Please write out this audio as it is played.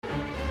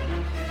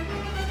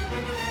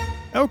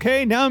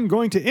Okay, now I'm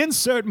going to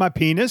insert my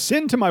penis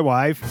into my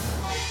wife.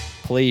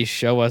 Please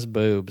show us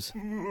boobs.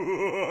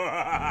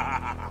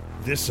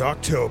 This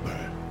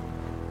October,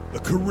 a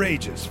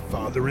courageous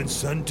father and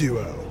son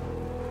duo.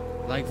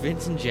 Like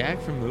Vince and Jack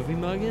from Movie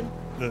Muggin'?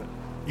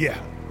 Yeah,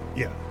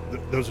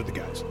 those are the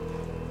guys.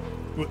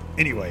 Well,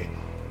 anyway,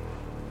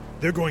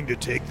 they're going to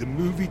take the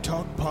movie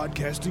talk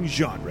podcasting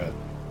genre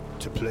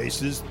to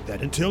places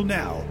that until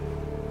now,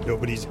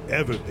 nobody's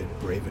ever been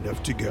brave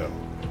enough to go.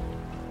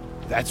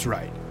 That's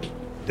right.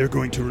 They're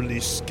going to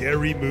release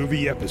scary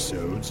movie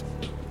episodes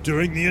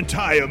during the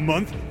entire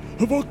month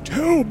of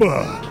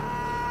October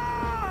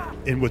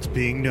in what's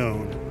being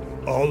known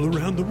all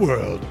around the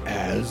world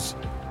as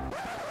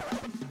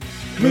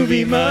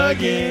Movie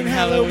Muggin'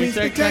 Halloween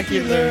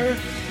Spectacular.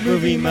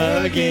 Movie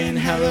Muggin'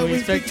 Halloween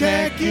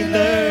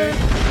Spectacular.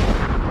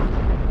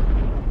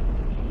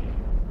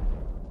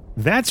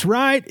 That's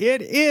right,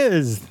 it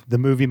is the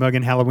Movie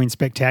Muggin' Halloween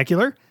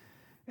Spectacular,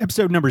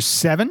 episode number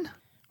 7.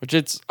 Which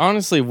it's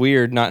honestly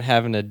weird not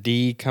having a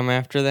D come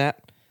after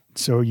that.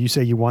 So you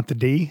say you want the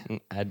D?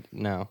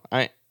 No.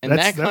 In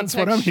That's that context,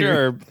 what I'm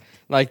sure.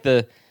 Like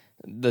the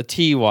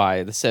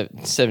TY, the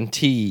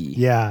 7T.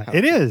 Yeah,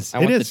 it is. I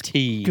it want is. the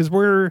T. Because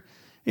we're,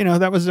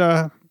 that was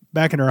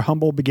back in our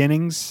humble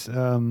beginnings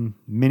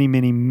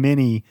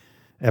many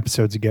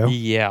episodes ago.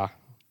 Yeah.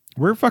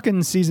 We're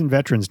fucking seasoned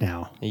veterans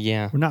now.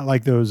 Yeah. We're not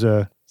like those...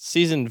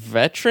 Seasoned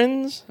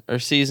veterans or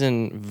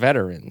seasoned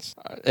veterans?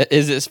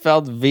 Is it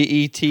spelled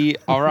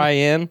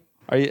VETRIN?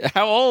 Are you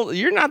how old?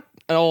 You're not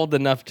old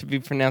enough to be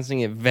pronouncing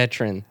it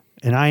veteran.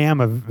 And I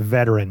am a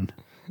veteran.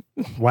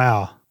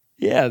 Wow.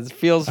 Yeah, it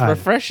feels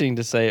refreshing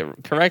to say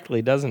it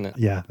correctly, doesn't it?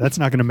 Yeah, that's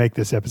not going to make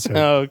this episode.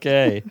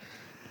 Okay.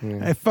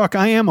 Hey, fuck,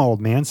 I am old,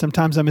 man.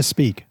 Sometimes I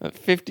misspeak.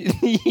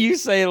 50. You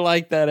say it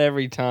like that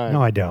every time.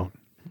 No, I don't.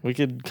 We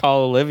could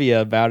call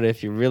Olivia about it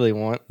if you really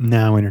want.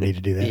 No, we don't need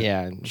to do that.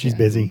 Yeah. She's I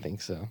busy. don't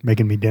think so.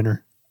 Making me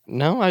dinner.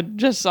 No, I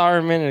just saw her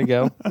a minute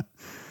ago. Well,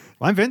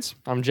 I'm Vince.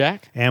 I'm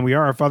Jack. And we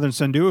are a father and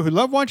son duo who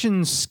love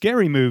watching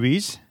scary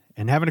movies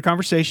and having a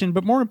conversation,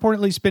 but more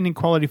importantly, spending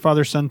quality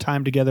father-son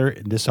time together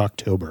this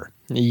October.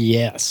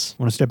 Yes.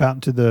 Want to step out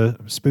into the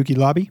spooky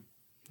lobby?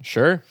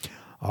 Sure.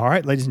 All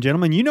right, ladies and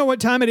gentlemen, you know what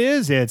time it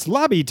is. It's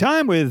lobby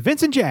time with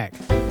Vince and Jack.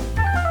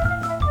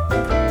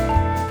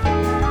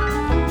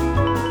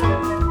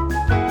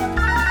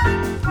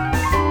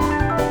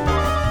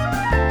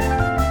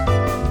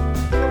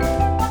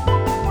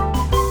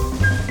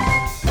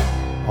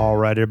 All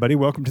right, everybody,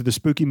 welcome to the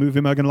Spooky Movie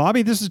Muggin'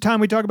 Lobby. This is a time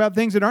we talk about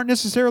things that aren't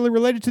necessarily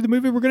related to the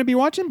movie we're going to be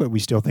watching, but we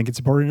still think it's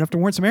important enough to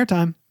warrant some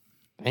airtime.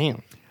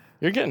 Damn.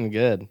 You're getting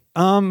good.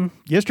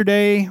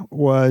 Yesterday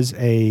was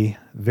a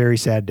very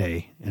sad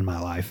day in my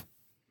life.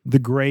 The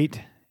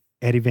great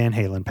Eddie Van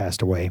Halen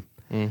passed away.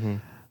 Mm-hmm.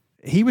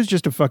 He was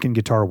just a fucking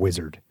guitar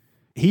wizard.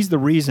 He's the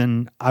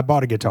reason I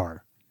bought a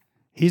guitar.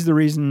 He's the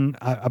reason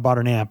I bought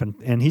an amp.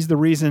 And he's the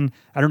reason,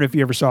 I don't know if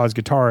you ever saw his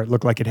guitar. It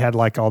looked like it had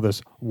like all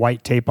this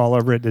white tape all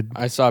over it.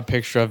 I saw a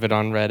picture of it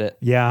on Reddit.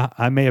 Yeah,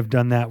 I may have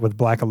done that with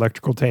black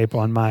electrical tape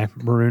on my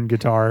maroon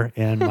guitar.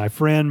 And my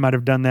friend might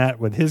have done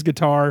that with his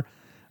guitar.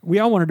 We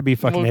all wanted to be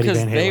fucking Eddie Van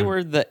Halen. Because they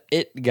were the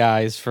it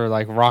guys for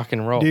like rock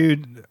and roll.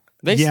 Dude.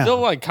 They yeah. still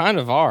like kind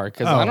of are.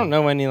 Because I don't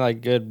know any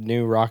like good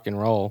new rock and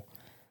roll.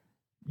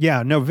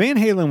 Yeah, no, Van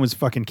Halen was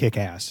fucking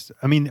kick-ass.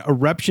 I mean,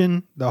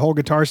 Eruption, the whole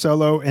guitar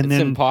solo, and It's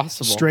then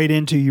impossible. Straight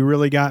into You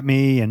Really Got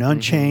Me and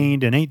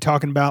Unchained and Ain't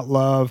Talking About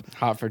Love.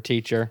 Hot for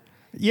Teacher.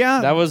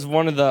 Yeah. That was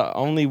one of the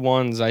only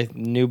ones I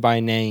knew by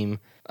name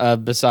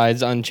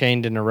besides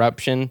Unchained and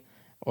Eruption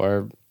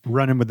or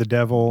Running with the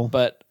Devil.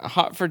 But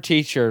Hot for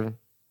Teacher,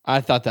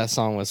 I thought that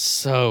song was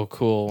so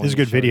cool. It was a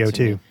good video,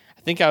 too.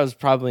 I think I was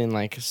probably in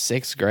like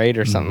 6th grade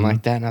or something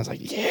like that, and I was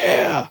like,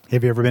 yeah.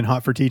 Have you ever been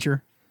hot for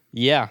teacher?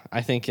 Yeah,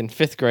 I think in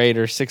 5th grade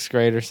or 6th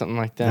grade or something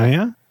like that. Oh,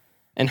 yeah?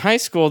 In high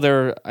school,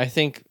 there, I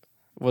think,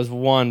 was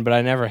one, but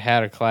I never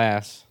had a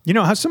class. You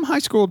know, how some high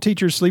school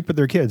teachers sleep with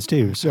their kids,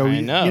 too. So, I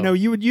know. You know,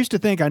 you would used to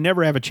think I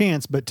never have a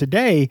chance, but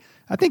today,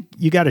 I think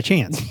you got a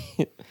chance.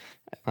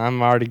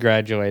 I'm already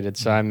graduated,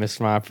 so I missed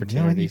my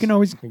opportunity. You can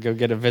always go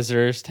get a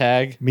visitor's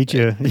tag. meet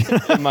you.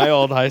 In my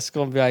old high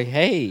school and be like,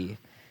 hey,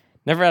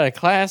 never had a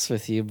class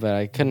with you, but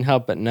I couldn't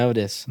help but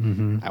notice.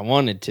 I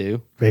wanted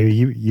to. Baby,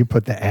 you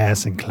put the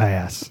ass in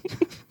class.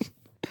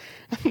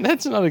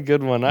 That's not a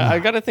good one. I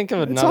got to think of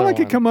another one. That's all I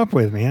could come up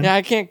with, man. Yeah,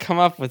 I can't come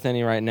up with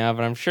any right now,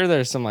 but I'm sure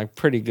there's some like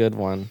pretty good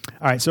one.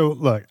 All right, so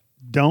look,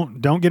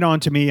 don't get on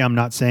to me. I'm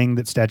not saying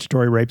that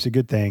statutory rape's a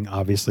good thing.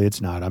 Obviously,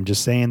 it's not. I'm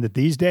just saying that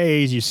these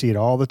days you see it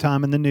all the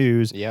time in the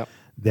news. Yep.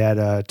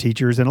 That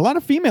teachers and a lot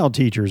of female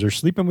teachers are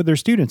sleeping with their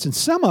students, and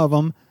some of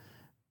them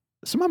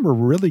are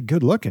really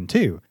good looking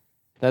too.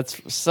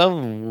 That's so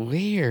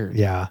weird.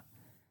 Yeah,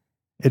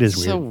 it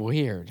is so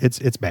weird.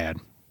 weird. It's bad.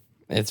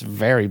 It's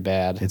very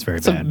bad. It's very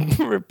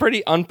bad.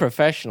 Pretty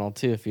unprofessional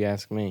too, if you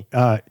ask me.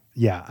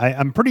 Yeah,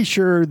 I'm pretty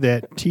sure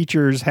that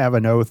teachers have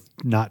an oath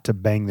not to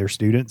bang their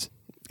students.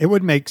 It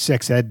would make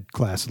sex ed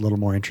class a little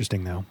more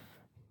interesting, though.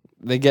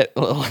 They get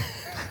a little.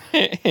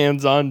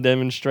 Hands-on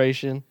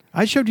demonstration.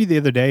 I showed you the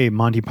other day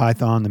Monty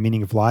Python, The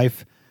Meaning of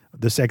Life,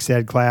 the sex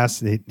ed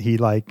class. He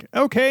like,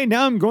 okay,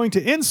 now I'm going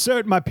to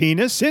insert my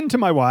penis into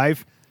my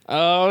wife.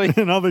 Oh,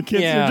 And all the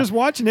kids yeah. are just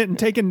watching it and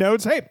taking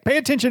notes. Hey, pay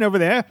attention over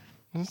there.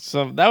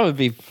 So that would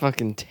be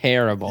fucking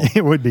terrible.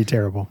 It would be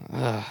terrible.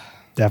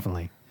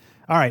 Definitely.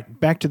 All right,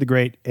 back to the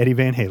great Eddie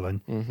Van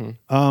Halen.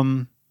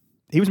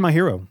 He was my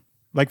hero.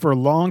 Like for a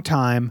long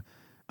time,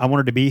 I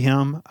wanted to be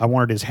him. I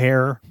wanted his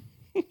hair.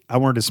 I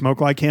wanted to smoke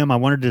like him. I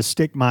wanted to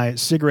stick my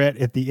cigarette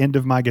at the end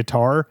of my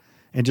guitar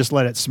and just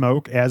let it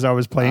smoke as I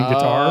was playing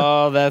guitar.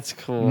 Oh, that's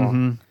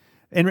cool.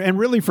 And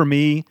really for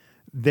me,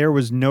 there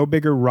was no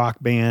bigger rock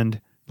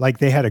band. Like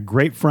they had a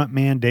great front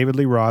man, David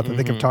Lee Roth. I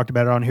think I've talked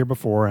about it on here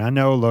before. And I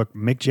know, look,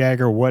 Mick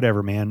Jagger,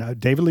 whatever, man.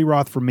 David Lee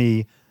Roth for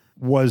me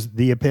was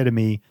the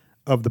epitome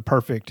of the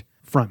perfect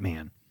front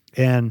man.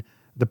 And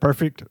the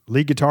perfect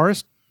lead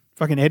guitarist,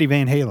 fucking Eddie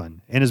Van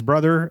Halen. And his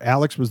brother,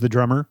 Alex, was the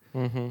drummer.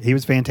 He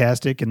was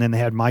fantastic. And then they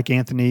had Mike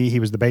Anthony.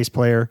 He was the bass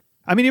player.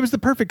 I mean, it was the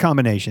perfect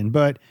combination.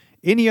 But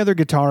any other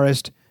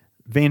guitarist,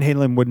 Van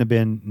Halen wouldn't have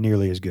been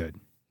nearly as good.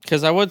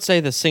 Because I would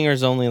say the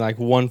singer's only like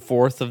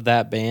 1/4 of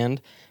that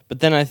band. But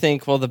then I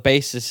think, well, the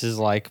bassist is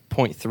like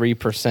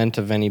 0.3%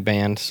 of any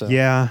band. So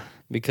Yeah.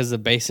 because the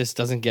bassist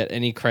doesn't get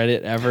any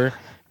credit ever.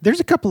 There's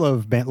a couple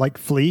of bands, like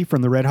Flea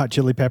from the Red Hot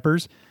Chili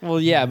Peppers. Well,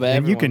 yeah, but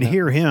And you can everyone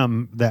hear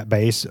him, that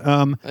bass.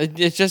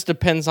 It just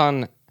depends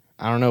on,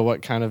 I don't know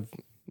what kind of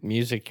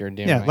music you're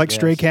doing. Yeah, I like guess.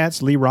 Stray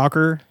Cats, Lee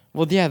Rocker.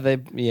 Well, yeah,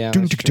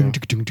 that's true.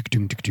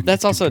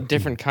 That's also a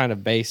different kind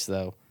of bass,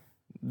 though.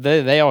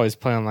 They always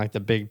play on like the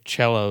big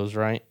cellos,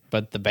 right?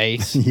 But the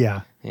bass,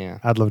 Yeah. yeah,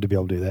 I'd love to be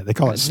able to do that. They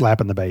call it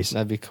slapping the bass.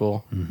 that'd be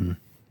cool.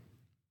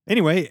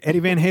 Anyway, Eddie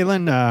Van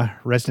Halen,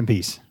 rest in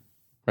peace.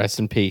 Rest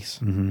in peace.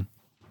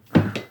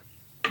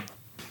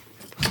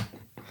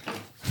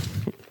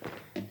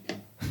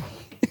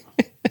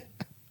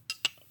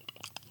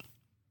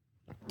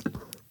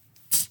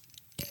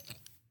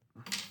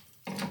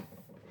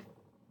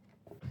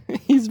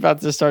 He's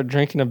about to start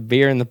drinking a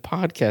beer in the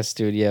podcast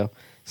studio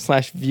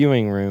 /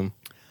 viewing room.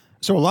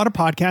 So a lot of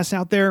podcasts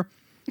out there,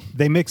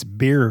 they mix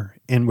beer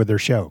in with their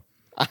show.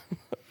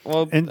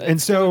 Well, And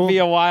it's so- gonna be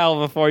a while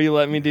before you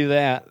let me do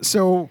that,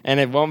 So and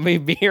it won't be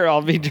beer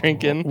I'll be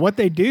drinking. what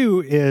they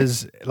do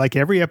is, like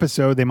every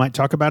episode, they might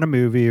talk about a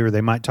movie or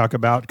they might talk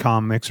about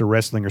comics or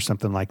wrestling or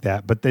something like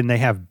that. But then they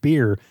have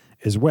beer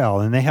as well.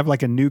 And they have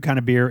like a new kind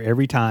of beer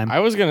every time. I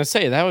was gonna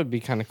say that would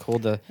be kind of cool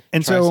to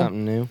And try so-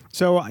 something new.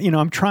 So,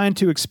 I'm trying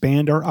to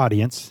expand our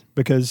audience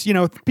because,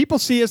 people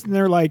see us and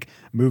they're like,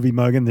 movie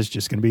mugging, this is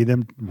just going to be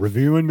them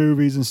reviewing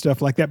movies and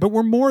stuff like that. But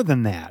we're more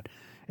than that.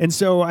 And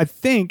so I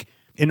think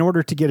in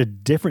order to get a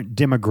different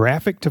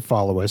demographic to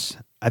follow us,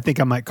 I think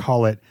I might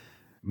call it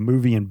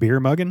movie and beer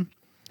mugging.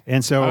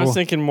 And so I was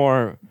thinking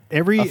more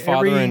a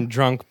father and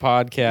drunk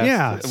podcast.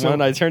 Yeah, so-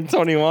 when I turn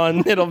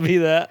 21, it'll be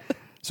that.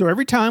 So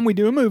every time we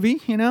do a movie,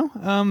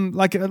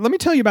 let me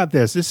tell you about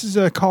this. This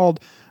is called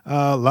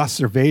La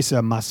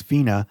Cerveza Más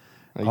Fina,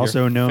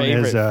 also known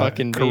as favorite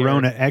fucking beer.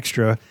 Corona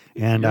Extra.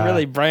 And You're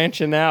really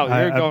branching out.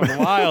 You're going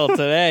wild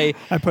today.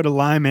 I put a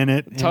lime in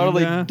it.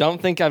 Totally and,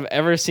 don't think I've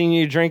ever seen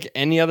you drink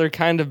any other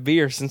kind of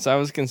beer since I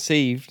was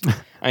conceived.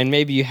 And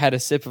maybe you had a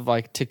sip of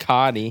like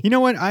Tecate. You know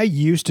what? I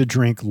used to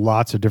drink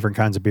lots of different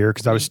kinds of beer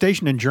because I was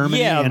stationed in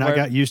Germany and I where-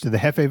 got used to the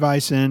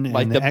Hefeweizen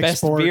Like and the the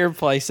best export. beer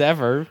place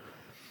ever.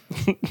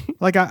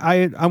 Like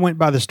I went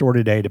by the store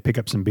today to pick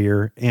up some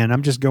beer and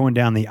I'm just going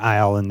down the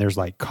aisle and there's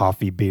like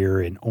coffee beer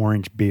and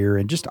orange beer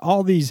and just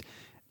all these.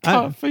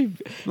 Coffee.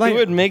 like- Who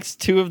would mix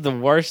two of the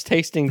worst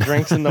tasting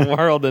drinks in the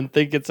world and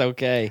think it's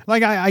okay?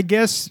 I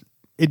guess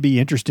it'd be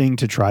interesting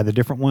to try the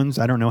different ones.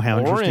 I don't know how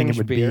interesting Orange it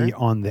would beer. be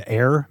on the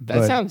air.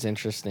 That sounds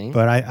interesting.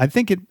 But I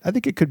think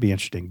it could be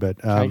interesting. But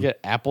Can I get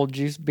apple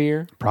juice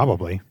beer,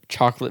 probably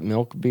chocolate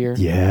milk beer?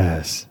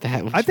 yes.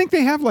 That was, I think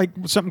they have like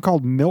something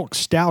called milk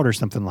stout or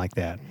something like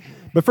that.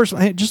 But first,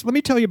 just let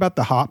me tell you about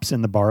the hops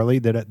and the barley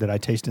that I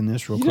taste in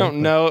this real you quick.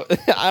 don't know.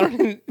 I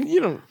don't. You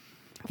don't.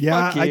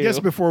 Yeah, Fuck I guess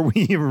you. before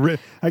we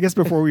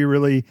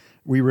really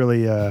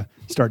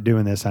start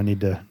doing this, I need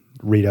to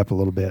read up a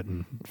little bit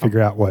and figure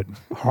out what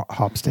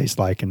hops taste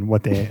like and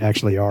what they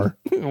actually are.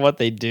 What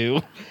they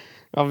do.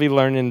 I'll be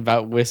learning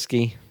about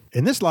whiskey.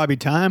 In this lobby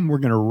time, we're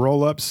going to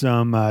roll up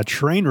some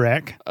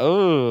Trainwreck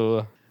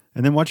Oh,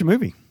 and then watch a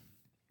movie.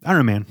 I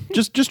don't know, man.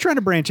 Just trying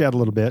to branch out a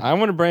little bit. I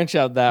want to branch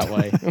out that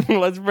way.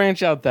 Let's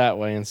branch out that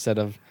way instead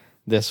of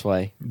this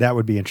way. That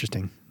would be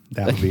interesting.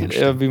 That would be It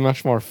interesting. would be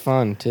much more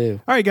fun too.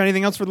 All right, got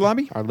anything else for the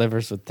lobby? Our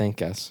livers would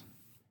thank us.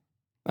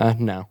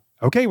 No.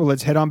 Okay, well,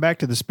 let's head on back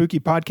to the Spooky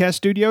Podcast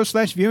Studio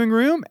 / viewing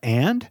room,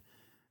 and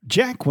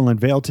Jack will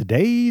unveil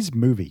today's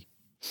movie.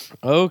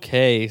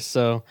 Okay,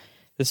 so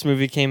this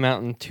movie came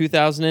out in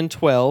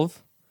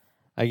 2012.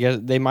 I guess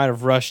they might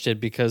have rushed it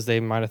because they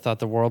might have thought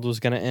the world was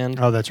going to end.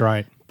 Oh, that's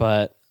right.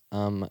 But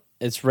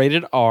it's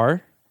rated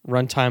R,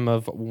 runtime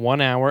of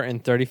 1 hour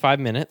and 35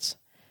 minutes.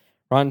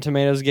 Rotten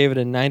Tomatoes gave it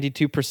a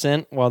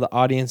 92%, while the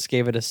audience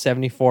gave it a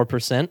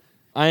 74%.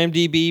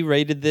 IMDb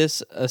rated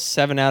this a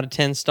 7 out of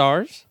 10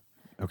 stars.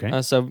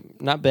 Okay. So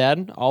not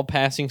bad. All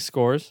passing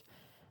scores.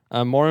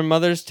 Mormon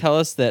mothers tell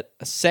us that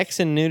sex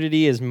and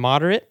nudity is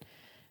moderate,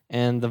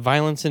 and the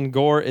violence and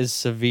gore is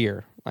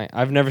severe.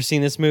 I've never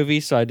seen this movie,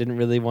 so I didn't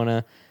really want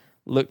to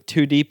look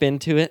too deep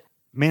into it.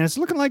 Man, it's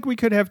looking like we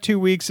could have 2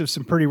 weeks of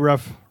some pretty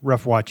rough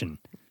watching.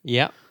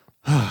 Yeah.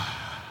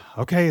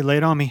 Okay, lay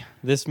it on me.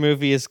 This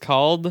movie is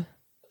called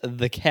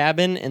The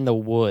Cabin in the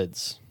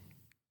Woods.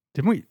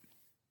 Didn't we?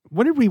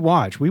 What did we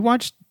watch? We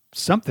watched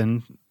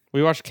something.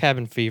 We watched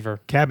Cabin Fever.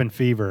 Cabin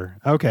Fever.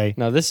 Okay.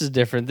 No, this is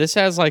different. This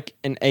has like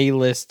an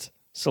A-list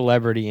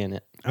celebrity in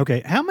it.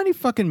 Okay. How many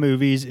fucking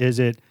movies is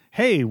it?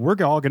 Hey, we're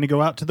all going to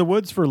go out to the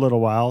woods for a little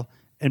while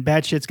and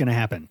bad shit's going to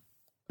happen.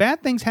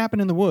 Bad things happen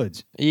in the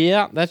woods.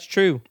 Yeah, that's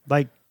true.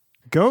 Like,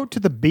 go to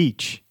the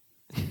beach.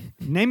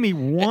 Name me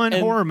one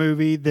And- horror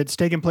movie that's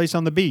taking place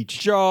on the beach.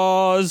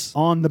 Jaws.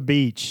 On the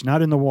beach,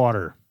 not in the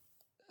water.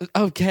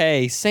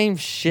 Okay, same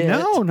shit.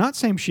 No, not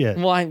same shit.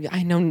 Well,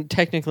 I know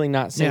technically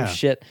not same Yeah.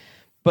 shit,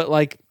 but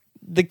like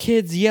the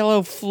kid's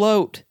yellow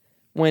float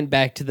went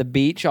back to the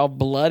beach all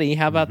bloody.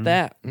 How about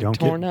that? And Don't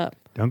torn get- up.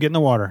 Don't get in the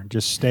water.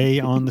 Just stay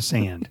on the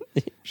sand.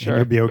 Sure. And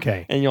you'll be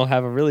okay. And you'll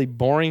have a really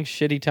boring,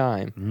 shitty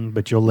time.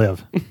 But you'll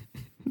live.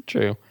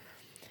 True.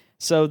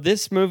 So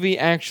this movie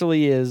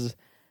actually is,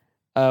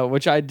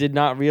 which I did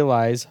not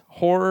realize,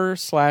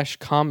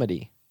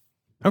 horror/comedy.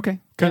 Okay.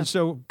 Yeah.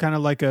 So kind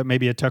of like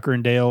maybe a Tucker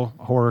and Dale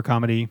horror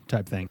comedy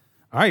type thing.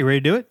 All right, you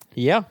ready to do it?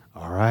 Yeah.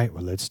 All right,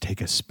 well, let's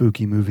take a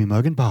spooky movie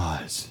mug and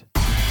pause.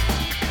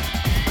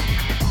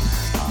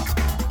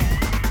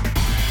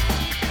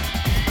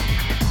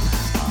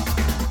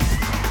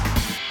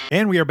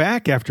 And we are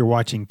back after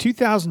watching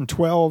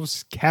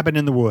 2012's Cabin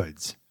in the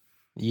Woods.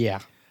 Yeah.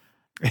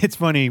 It's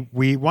funny,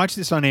 we watched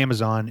this on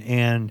Amazon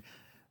and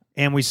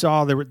we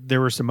saw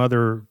there were some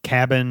other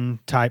cabin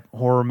type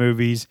horror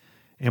movies,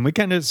 and we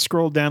kind of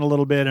scrolled down a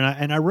little bit,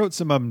 and I wrote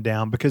some of them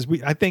down because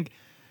I think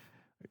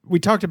we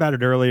talked about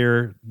it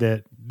earlier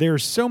that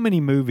there's so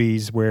many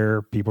movies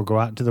where people go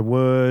out into the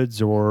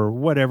woods or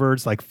whatever.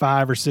 It's like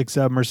 5 or 6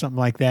 of them or something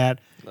like that.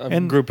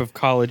 A group of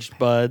college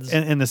buds.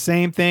 And the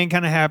same thing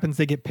kind of happens.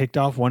 They get picked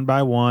off one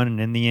by one, and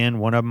in the end,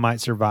 one of them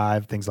might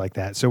survive, things like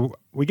that. So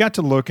we got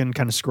to looking,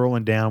 kind of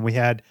scrolling down. We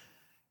had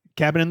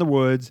Cabin in the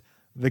Woods,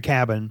 The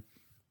Cabin,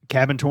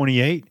 Cabin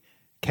 28,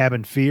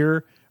 Cabin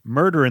Fear,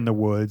 Murder in the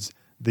Woods,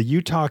 The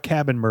Utah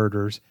Cabin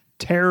Murders,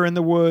 Terror in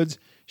the Woods,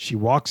 She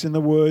Walks in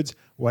the Woods,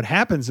 What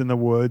Happens in the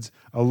Woods,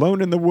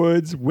 Alone in the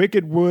Woods,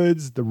 Wicked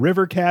Woods, The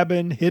River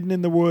Cabin, Hidden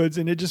in the Woods,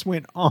 and it just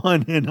went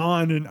on and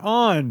on and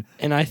on.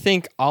 And I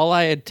think all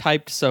I had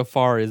typed so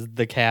far is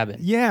The Cabin.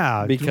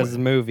 Yeah. Because the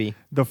movie.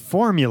 The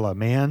formula,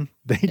 man.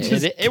 They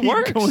just it keep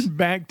works. going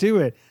back to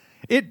it.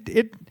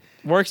 It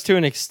Works to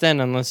an extent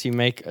unless you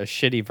make a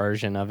shitty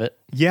version of it.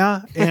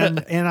 yeah,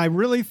 and I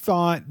really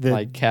thought that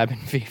Like Cabin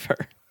Fever.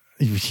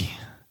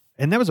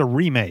 and that was a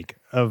remake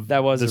of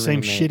That was the a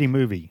same remake. shitty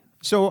movie.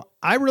 So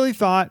I really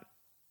thought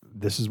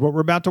this is what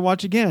we're about to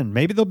watch again.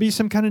 Maybe there'll be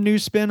some kind of new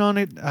spin on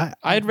it. I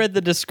had read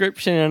the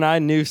description and I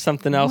knew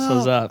something else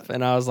was Well- up.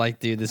 And I was like,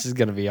 dude, this is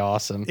going to be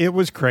awesome. It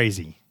was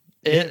crazy.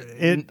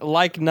 It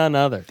like none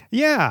other.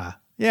 Yeah,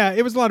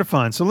 it was a lot of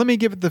fun. So let me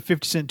give it the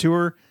 50 Cent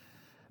tour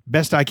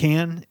best I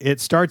can. It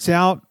starts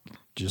out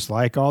just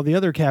like all the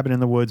other Cabin in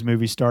the Woods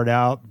movies start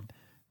out.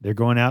 They're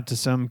going out to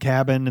some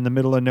cabin in the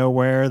middle of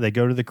nowhere. They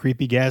go to the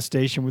creepy gas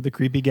station where the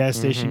creepy gas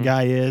station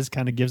guy is.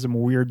 Kind of gives them a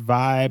weird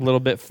vibe. A little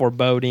bit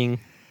foreboding.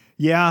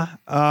 Yeah.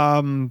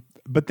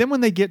 But then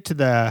when they get to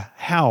the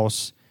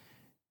house,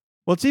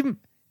 well, it's even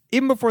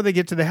before they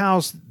get to the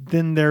house,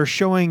 then they're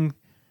showing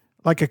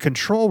like a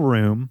control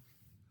room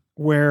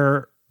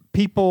where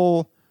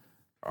people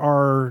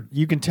are,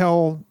 you can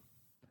tell,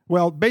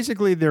 well,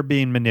 basically they're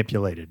being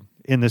manipulated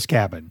in this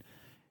cabin.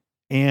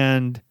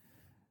 And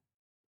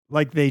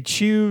like they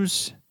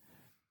choose,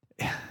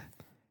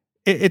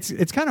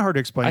 it's kind of hard to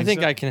explain. I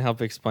think So- I can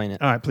help explain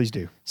it. all right, please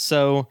do.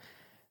 So,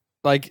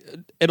 like,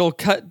 it'll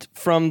cut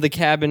from the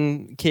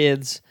cabin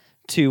kids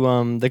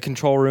to the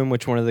control room,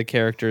 which one of the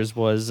characters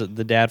was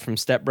the dad from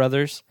Step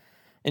Brothers.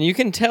 And you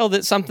can tell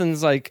that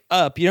something's like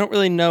up. You don't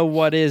really know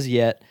what is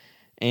yet.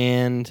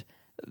 And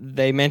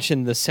they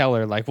mentioned the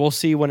cellar. Like, we'll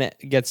see when it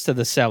gets to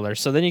the cellar.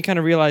 So then you kind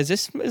of realize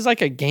this is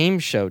like a game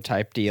show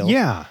type deal.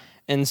 Yeah.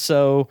 And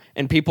so,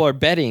 and people are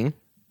betting.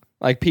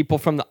 Like, people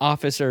from the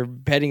office are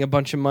betting a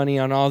bunch of money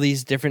on all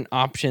these different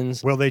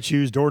options. Will they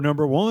choose door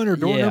number 1 or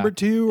door Yeah. number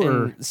 2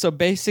 or? And so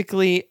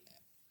basically,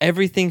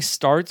 everything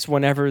starts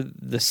whenever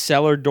the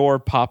cellar door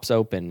pops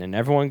open and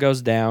everyone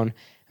goes down and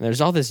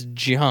there's all this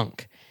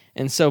junk.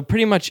 And so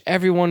pretty much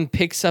everyone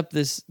picks up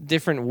this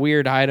different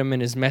weird item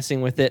and is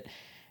messing with it.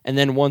 And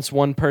then once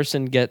one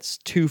person gets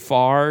too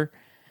far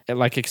at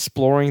like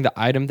exploring the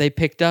item they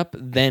picked up,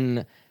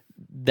 then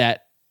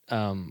that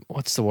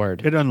what's the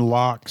word? It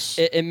unlocks.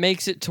 It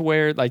makes it to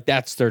where like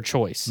that's their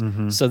choice.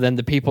 So then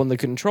the people in the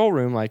control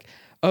room, like,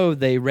 oh,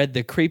 they read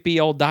the creepy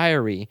old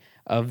diary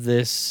of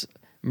this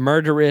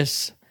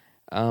murderous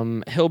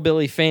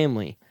hillbilly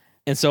family.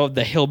 And so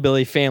the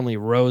hillbilly family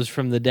rose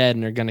from the dead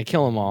and are going to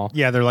kill them all.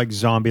 Yeah, they're like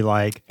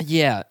zombie-like.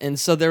 Yeah, and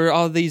so there were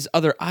all these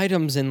other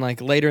items, and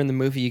like later in the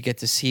movie, you get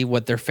to see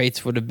what their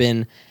fates would have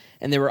been,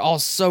 and they were all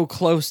so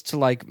close to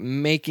like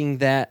making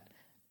that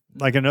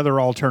Like another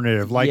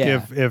alternative. Like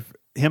Yeah. if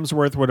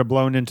Hemsworth would have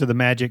blown into the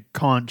magic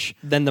conch,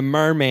 then the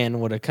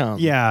merman would have come.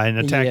 yeah, and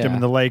attacked him Yeah.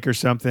 in the lake or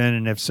something,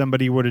 and if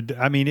somebody would have,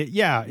 I mean,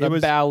 The it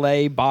was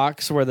ballet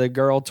box where the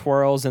girl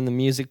twirls and the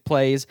music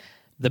plays.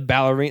 The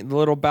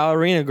little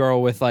ballerina girl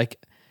with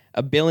like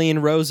a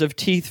billion rows of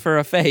teeth for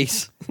a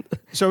face.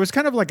 so it's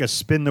kind of like a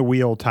spin the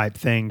wheel type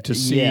thing to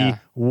see Yeah.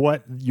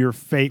 what your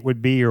fate would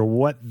be or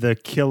what the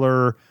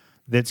killer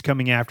that's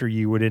coming after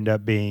you would end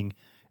up being.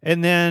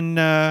 And then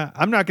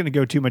I'm not going to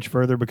go too much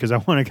further because I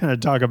want to kind of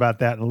talk about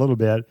that in a little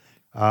bit.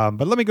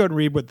 But let me go ahead and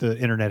read what the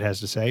internet has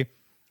to say.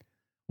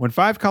 When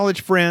 5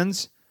 college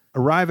friends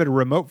arrive at a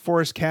remote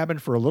forest cabin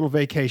for a little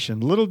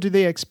vacation, little do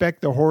they expect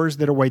the horrors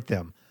that await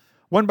them.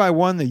 One by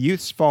one, the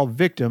youths fall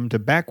victim to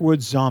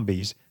backwoods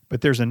zombies,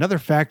 but there's another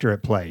factor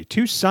at play.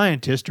 2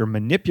 scientists are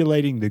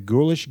manipulating the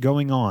ghoulish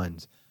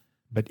going-ons.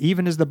 But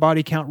even as the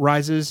body count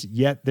rises,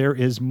 yet there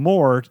is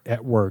more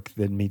at work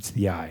than meets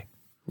the eye.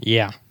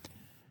 Yeah.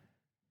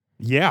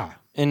 Yeah.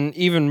 And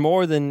even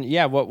more than,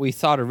 what we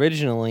thought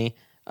originally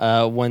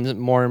when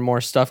more and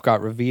more stuff got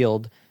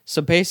revealed.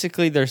 So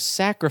basically, they're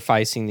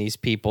sacrificing these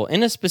people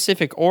in a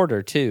specific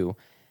order, too,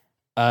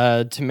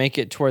 to make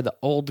it to where the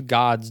old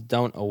gods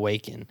don't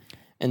awaken.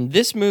 And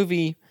this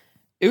movie,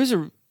 it was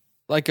a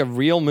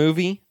real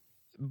movie,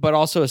 but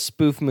also a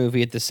spoof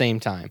movie at the same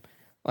time.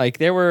 Like,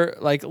 there were,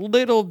 like,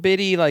 little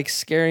bitty, like,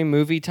 scary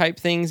movie type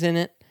things in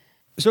it.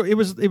 So it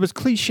was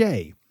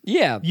cliche.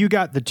 Yeah. You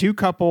got the 2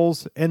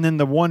 couples and then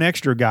the one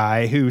extra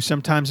guy who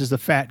sometimes is the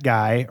fat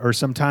guy or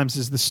sometimes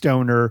is the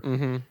stoner.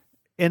 Mm-hmm.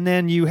 And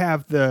then you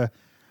have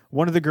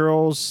one of the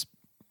girls,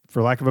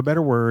 for lack of a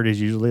better word, is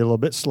usually a little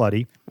bit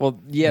slutty. Well,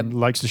 yeah. And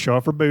likes to show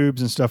off her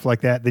boobs and stuff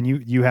like that. Then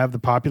you have the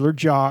popular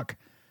jock.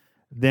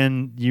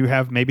 Then you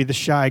have maybe the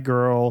shy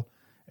girl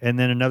and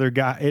then another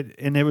guy.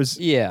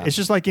 It's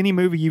just like any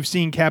movie you've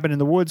seen, Cabin in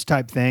the Woods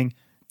type thing.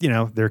 You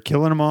know, they're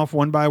killing them off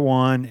one by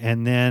one,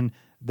 and then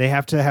they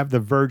have to have the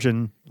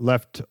virgin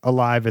left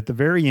alive at the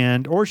very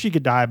end, or she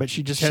could die, but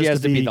she just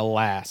has to be the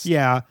last.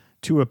 Yeah,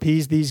 to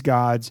appease these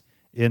gods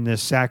in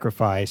this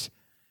sacrifice.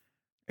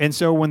 And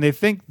so when they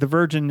think the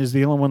virgin is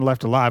the only one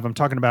left alive, I'm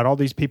talking about all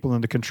these people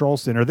in the control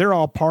center. They're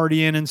all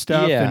partying and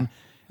stuff. Yeah.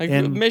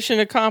 And Mission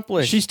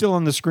accomplished. she's still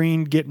on the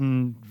screen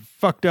getting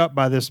fucked up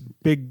by this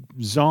big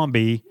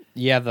zombie.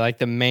 Yeah,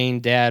 the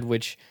main dad,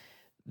 which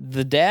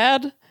the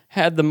dad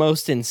had the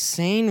most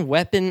insane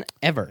weapon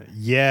ever.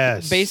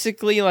 Yes.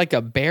 Basically like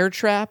a bear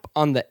trap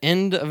on the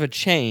end of a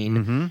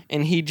chain,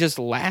 and he just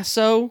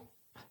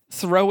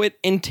throw it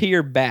into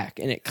your back,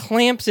 and it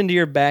clamps into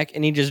your back,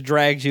 and he just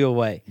drags you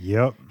away.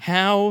 Yep.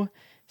 How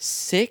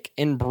sick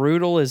and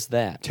brutal is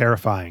that?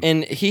 Terrifying.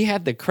 And he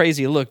had the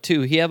crazy look,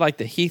 too. He had like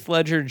the Heath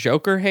Ledger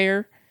Joker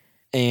hair,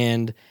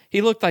 and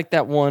he looked like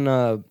that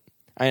one...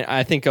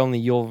 I think only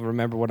you'll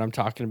remember what I'm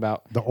talking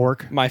about. The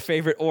orc. My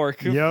favorite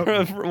orc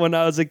Yep. when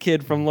I was a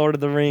kid from Lord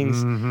of the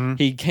Rings.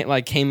 He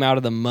came out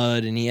of the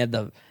mud, and he had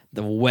the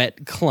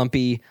wet,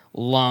 clumpy,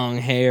 long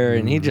hair,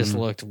 and he just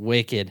looked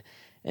wicked.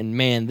 And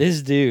man,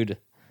 this dude,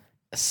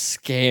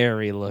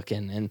 scary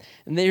looking. And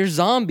they're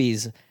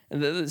zombies.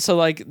 So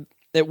like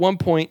at one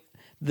point,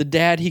 the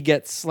dad, he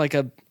gets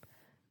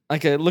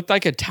it looked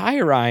like a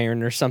tire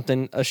iron or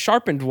something, a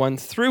sharpened one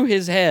through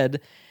his head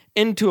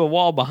into a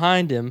wall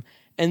behind him,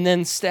 and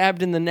then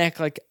stabbed in the neck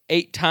like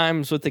 8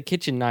 times with a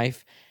kitchen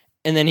knife.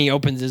 And then he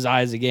opens his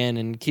eyes again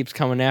and keeps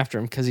coming after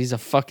him because he's a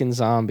fucking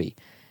zombie.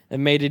 It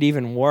made it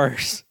even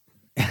worse.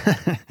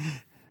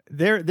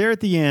 They're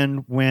at the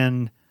end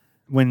when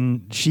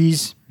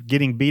she's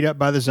getting beat up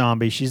by the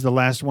zombie. She's the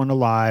last one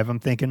alive. I'm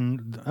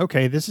thinking,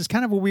 okay, this is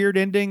kind of a weird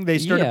ending. They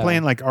started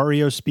playing like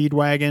REO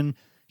Speedwagon,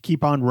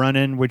 Keep on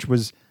Running, which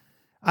was...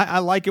 I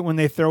like it when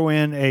they throw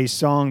in a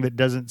song that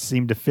doesn't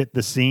seem to fit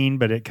the scene,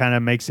 but it kind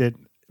of makes it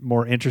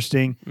more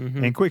interesting.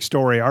 And quick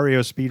story,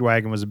 REO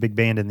Speedwagon was a big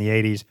band in the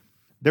 80s.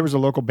 There was a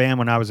local band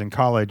when I was in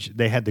college.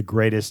 They had the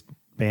greatest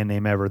band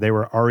name ever. They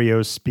were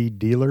REO Speed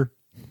Dealer.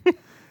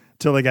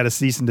 Till they got a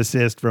cease and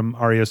desist from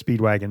REO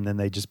Speedwagon, then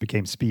they just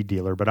became Speed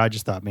Dealer. But I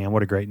just thought, man,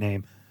 what a great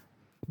name.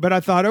 But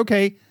I thought,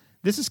 okay,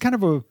 this is kind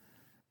of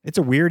it's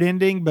a weird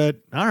ending,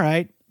 but all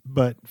right.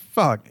 But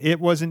fuck, it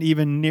wasn't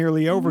even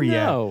nearly over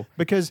yet.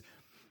 Because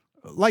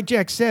like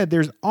Jack said,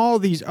 there's all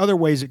these other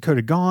ways it could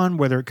have gone,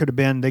 whether it could have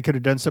been, they could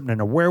have done something and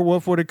a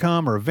werewolf would have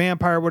come, or a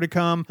vampire would have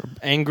come.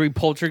 Angry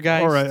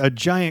poltergeist. Or a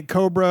giant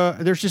cobra.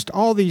 There's just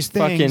all these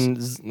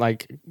things. Fucking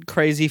like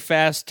crazy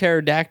fast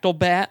pterodactyl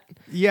bat.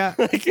 Yeah.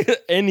 Like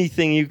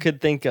anything you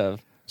could think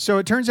of. So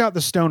it turns out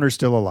the stoner's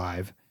still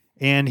alive,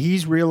 and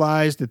he's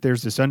realized that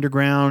there's this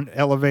underground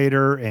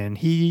elevator, and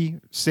he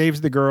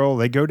saves the girl.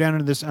 They go down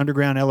into this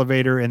underground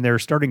elevator, and they're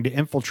starting to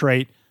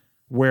infiltrate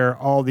where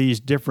all these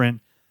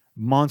different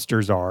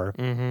monsters are.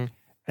 And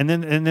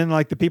then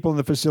like the people in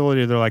the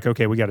facility, they're like,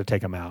 okay, we got to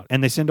take them out.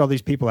 And they send all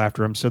these people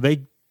after him. So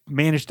they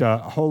managed to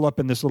hole up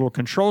in this little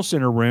control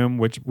center room,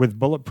 which with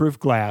bulletproof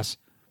glass.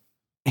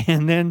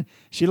 And then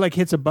she like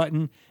hits a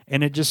button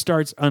and it just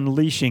starts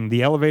unleashing.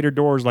 The elevator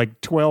doors,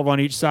 like 12 on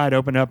each side,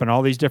 open up and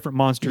all these different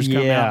monsters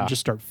come out and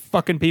just start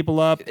fucking people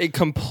up.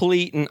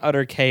 Complete and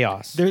utter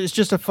chaos. There's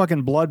just a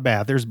fucking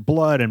bloodbath. There's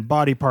blood and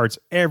body parts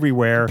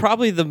everywhere.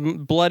 Probably the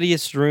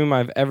bloodiest room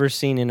I've ever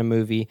seen in a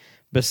movie,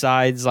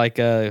 besides like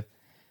a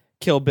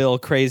Kill Bill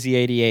Crazy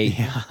 88.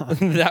 Yeah.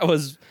 That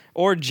was,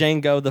 or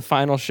Django, the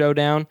final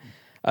showdown.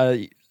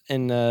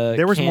 In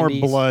there was more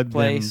Candy's blood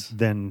place.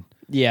 than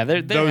Yeah,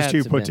 there those had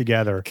two to put been.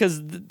 together.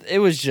 Because it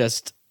was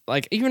just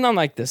like, even on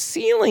like the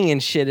ceiling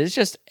and shit, it's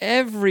just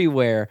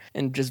everywhere,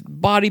 and just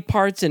body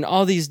parts and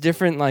all these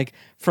different, like,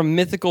 from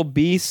mythical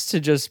beasts to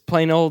just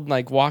plain old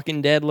like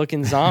Walking Dead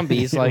looking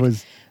zombies. Like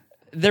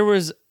there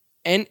was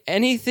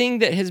anything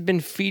that has been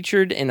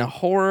featured in a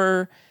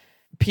horror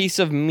piece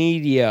of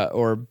media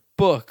or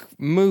book,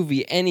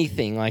 movie,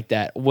 anything like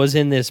that was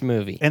in this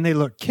movie. And they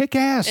look kick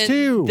ass And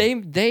too.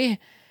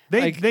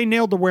 They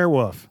nailed the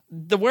werewolf.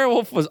 the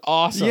werewolf was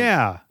awesome.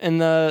 Yeah. And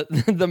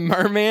the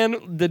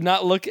merman did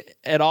not look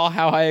at all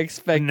how I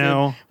expected.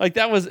 No. Like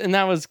that was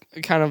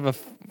kind of a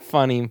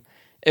funny.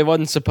 It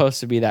wasn't supposed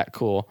to be that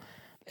cool.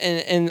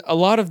 And a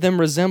lot of them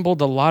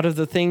resembled a lot of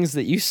the things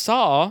that you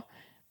saw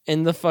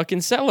in the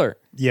fucking cellar.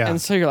 Yeah.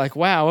 And so you're like,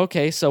 wow,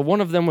 okay. So one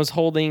of them was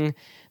holding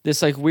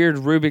this like weird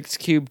Rubik's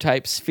Cube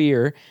type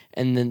sphere.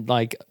 And then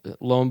like,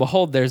 lo and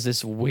behold, there's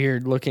this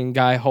weird looking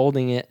guy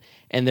holding it.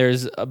 And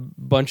there's a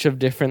bunch of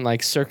different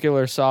like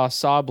circular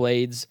saw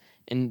blades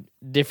in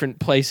different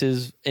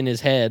places in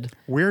his head.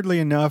 Weirdly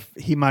enough,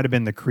 he might have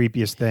been the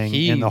creepiest thing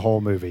in the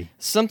whole movie.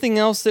 Something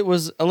else that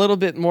was a little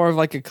bit more of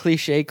like a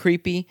cliche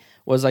creepy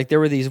was like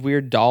there were these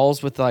weird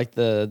dolls with like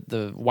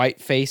the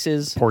white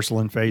faces.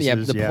 Porcelain faces. Yeah,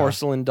 the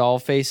porcelain doll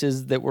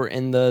faces that were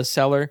in the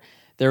cellar.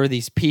 There were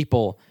these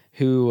people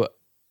who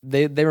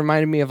they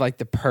reminded me of like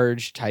the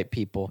Purge type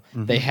people.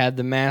 Mm-hmm. They had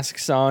the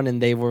masks on and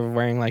they were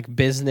wearing like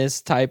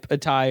business type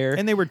attire.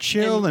 And they were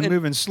chill and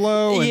moving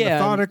slow and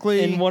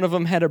methodically. And one of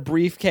them had a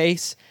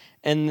briefcase,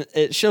 and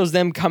it shows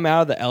them come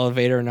out of the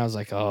elevator, and I was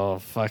like, oh,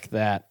 fuck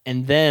that.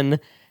 And then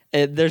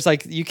there's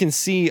like, you can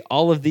see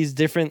all of these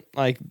different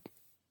like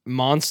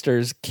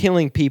monsters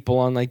killing people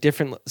on like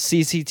different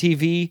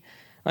CCTV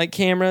like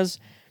cameras,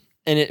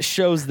 and it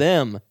shows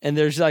them, and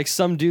there's like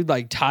some dude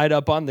like tied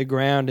up on the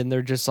ground, and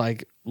they're just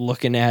like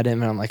looking at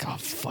him, and I'm like, oh,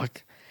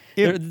 fuck.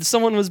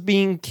 Someone was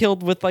being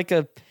killed with like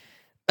a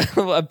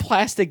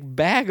plastic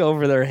bag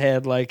over their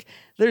head. Like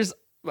there's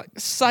like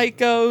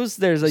psychos,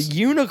 there's a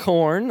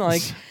unicorn,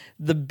 like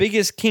the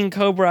biggest king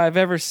cobra I've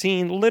ever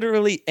seen,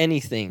 literally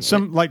anything.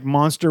 Some like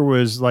monster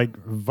was like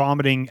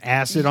vomiting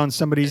acid on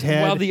somebody's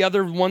head. While the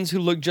other ones who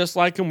looked just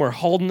like him were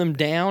holding them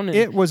down. And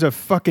it was a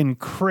fucking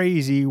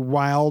crazy,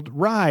 wild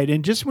ride.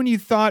 And just when you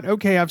thought,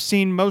 okay, I've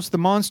seen most of the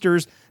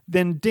monsters,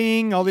 then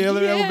ding, all the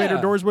other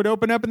elevator doors would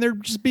open up and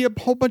there'd just be a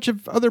whole bunch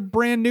of other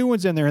brand new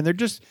ones in there. And they're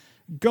just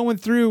going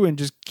through and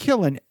just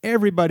killing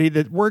everybody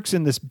that works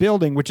in this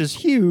building, which is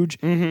huge.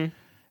 Mm-hmm.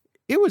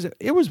 It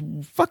was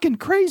fucking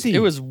crazy. It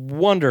was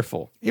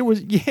wonderful. It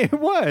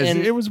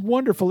was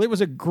wonderful. It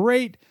was a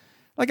great,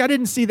 like, I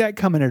didn't see that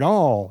coming at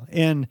all.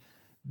 And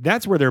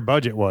that's where their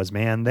budget was,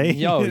 man.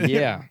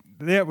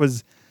 That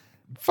was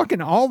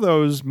fucking all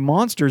those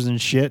monsters and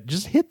shit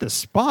just hit the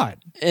spot.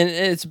 And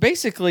it's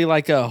basically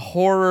like a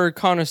horror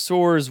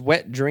connoisseur's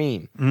wet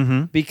dream,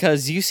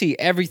 because you see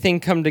everything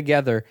come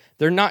together.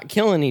 They're not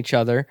killing each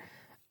other.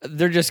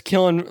 They're just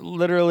killing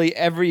literally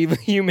every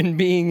human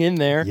being in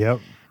there. Yep.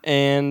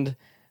 And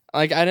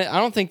like I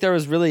don't think there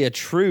was really a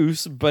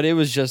truce, but it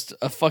was just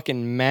a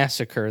fucking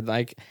massacre.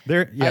 Like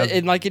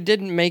it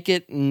didn't make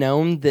it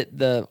known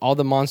that all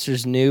the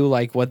monsters knew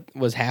like what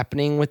was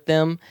happening with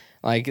them.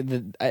 Like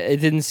it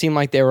didn't seem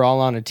like they were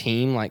all on a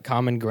team, like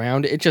common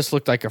ground. It just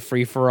looked like a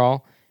free for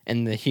all,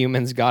 and the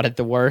humans got it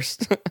the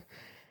worst.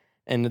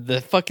 And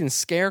the fucking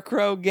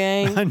Scarecrow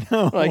gang, I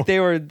know, like they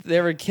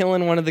were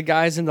killing one of the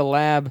guys in the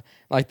lab,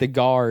 like the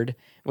guard,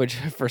 which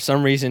for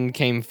some reason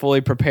came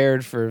fully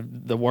prepared for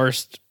the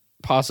worst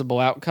possible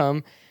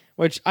outcome,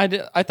 which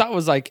I thought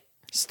was like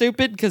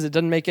stupid because it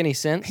doesn't make any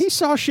sense. He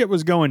saw shit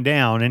was going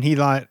down and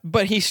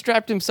but he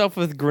strapped himself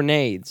with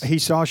grenades. He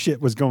saw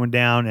shit was going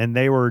down and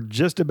they were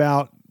just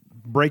about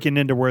breaking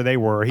into where they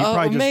were. He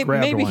probably just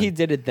grabbed maybe one. He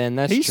did it then.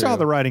 That's he true. saw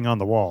the writing on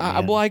the wall.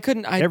 Well, I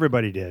couldn't.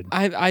 Everybody did.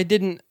 I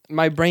didn't.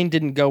 My brain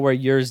didn't go where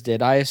yours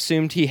did. I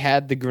assumed he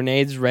had the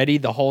grenades ready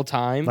the whole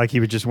time. Like he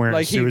was just wearing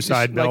a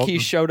suicide belt. Like he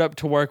showed up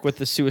to work with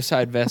the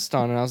suicide vest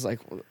on, and I was like,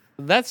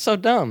 that's so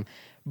dumb.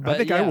 But I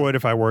think I would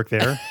if I worked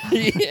there.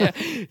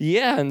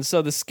 yeah. And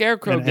so the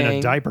Scarecrow gang, and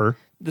a diaper.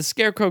 The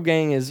Scarecrow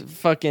gang is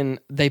fucking.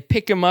 They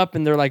pick him up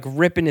and they're like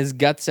ripping his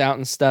guts out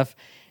and stuff.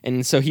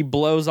 And so he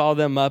blows all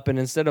them up, and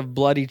instead of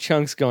bloody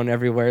chunks going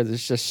everywhere,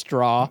 there's just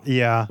straw.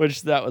 Yeah.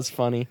 Which that was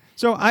funny.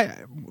 So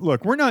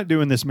look, we're not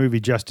doing this movie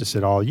justice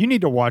at all. You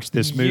need to watch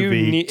this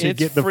movie to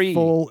get the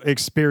full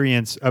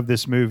experience of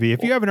this movie.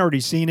 If you haven't already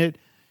seen it,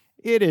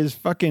 it is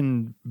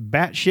fucking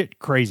batshit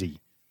crazy.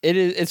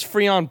 It's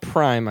free on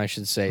Prime, I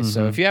should say.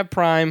 So if you have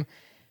Prime,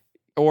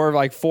 or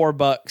like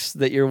 $4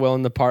 that you're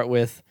willing to part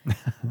with,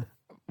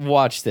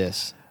 watch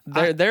this.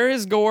 There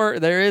is gore,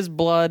 there is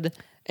blood,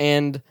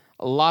 and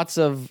lots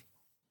of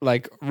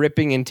like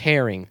ripping and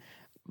tearing.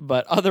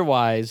 But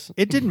otherwise,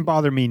 it didn't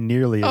bother me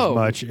nearly as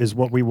much as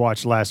what we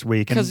watched last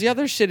week. Because the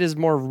other shit is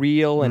more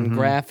real and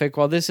graphic,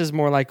 while this is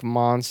more like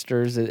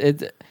monsters.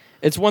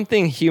 It's one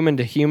thing human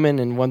to human,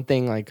 and one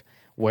thing like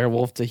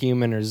werewolf to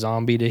human or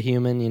zombie to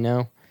human. You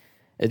know,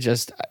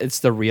 it's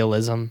the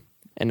realism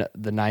and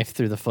the knife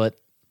through the foot.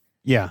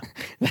 Yeah,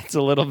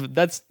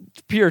 that's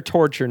pure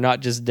torture,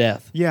 not just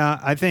death. Yeah,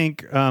 I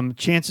think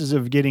chances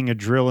of getting a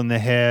drill in the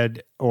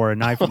head or a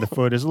knife in the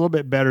foot is a little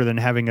bit better than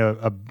having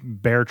a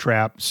bear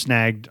trap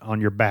snagged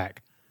on your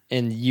back.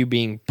 And you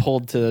being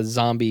pulled to the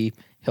zombie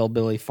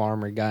hillbilly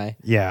farmer guy.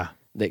 Yeah.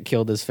 That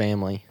killed his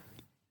family.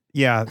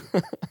 Yeah.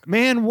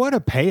 Man, what a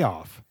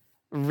payoff.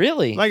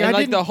 Really?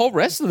 Like the whole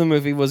rest of the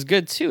movie was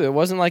good too. It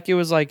wasn't like it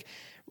was like,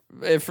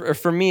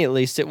 for me at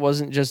least, it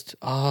wasn't just,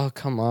 oh,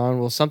 come on,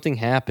 will something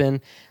happen?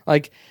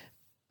 Like,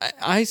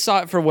 I saw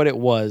it for what it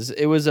was.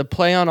 It was a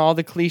play on all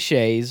the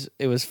cliches.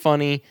 It was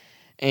funny,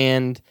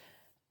 and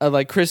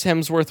like Chris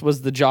Hemsworth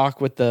was the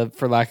jock with the,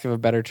 for lack of a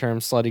better term,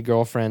 slutty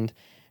girlfriend,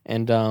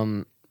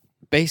 and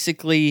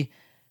basically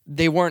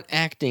they weren't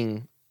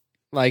acting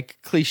like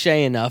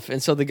cliche enough,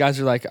 and so the guys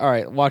are like, all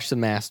right, watch The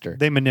Master.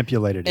 They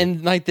manipulated it.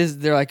 And like this,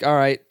 they're like, all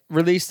right,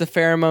 release the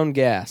pheromone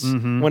gas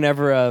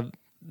whenever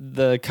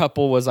the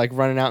couple was like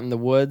running out in the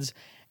woods,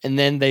 and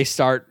then they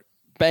start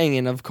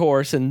banging, of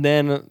course, and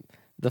then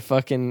the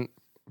fucking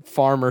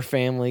farmer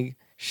family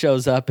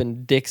shows up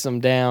and dicks them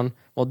down.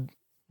 Well,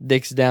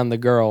 dicks down the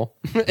girl.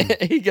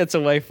 He gets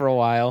away for a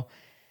while.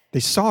 They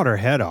sawed her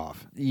head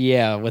off.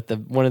 Yeah, with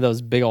one of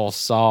those big old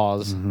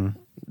saws.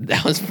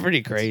 That was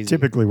pretty crazy. It's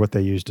typically what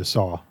they use to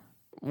saw.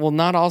 Well,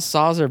 not all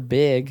saws are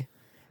big.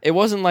 It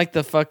wasn't like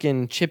the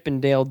fucking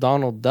Chippendale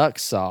Donald Duck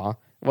saw.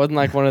 It wasn't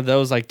like one of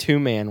those like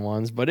 2-man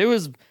ones, but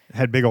it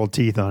had big old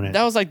teeth on it.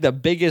 That was like the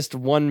biggest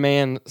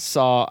 1-man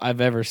saw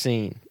I've ever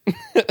seen.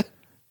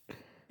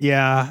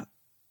 Yeah.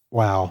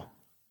 Wow.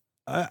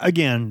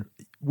 Again,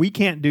 we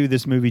can't do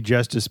this movie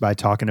justice by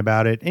talking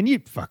about it. And you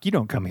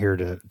don't come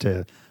here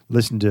to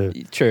listen to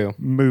True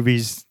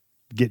movies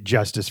get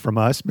justice from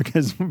us,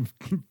 because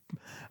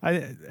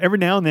every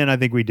now and then I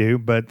think we do,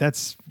 but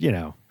that's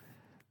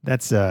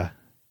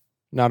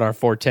not our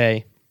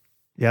forte.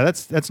 Yeah,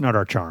 that's not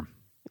our charm.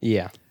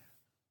 Yeah.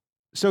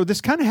 So this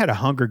kind of had a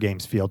Hunger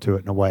Games feel to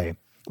it in a way.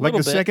 Like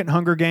the second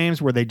Hunger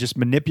Games, where they just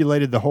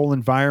manipulated the whole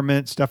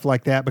environment, stuff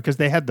like that, because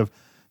they had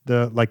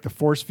the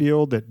force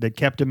field that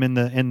kept them in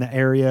the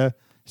area,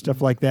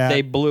 stuff like that.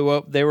 They blew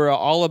up. They were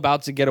all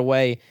about to get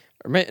away.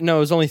 No, it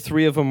was only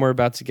 3 of them were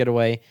about to get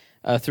away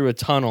through a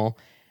tunnel,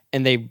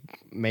 and they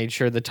made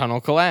sure the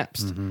tunnel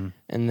collapsed.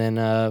 And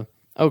then,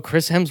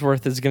 Chris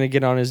Hemsworth is going to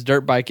get on his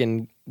dirt bike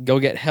and go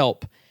get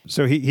help.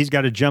 So he's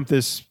got to jump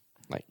this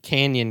like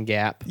canyon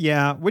gap.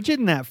 Yeah, which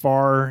isn't that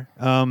far.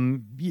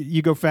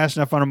 You go fast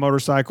enough on a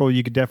motorcycle,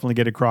 you could definitely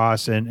get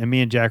across. And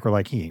me and Jack were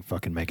like, he ain't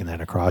fucking making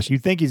that across. You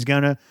think he's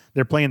gonna?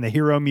 They're playing the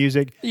hero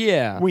music.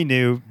 Yeah, we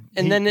knew.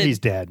 And then he's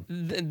dead.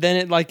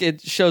 Then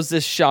it shows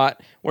this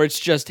shot where it's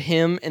just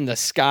him in the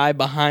sky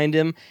behind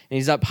him, and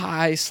he's up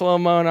high, slow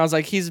mo. And I was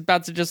like, he's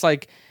about to just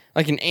like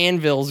an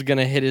anvil's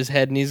gonna hit his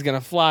head, and he's gonna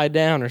fly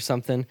down or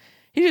something.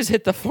 He just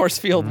hit the force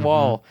field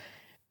wall.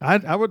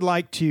 I would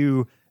like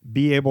to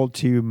be able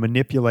to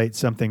manipulate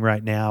something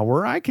right now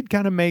where I could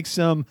kind of make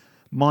some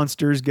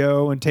monsters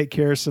go and take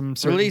care of some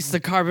release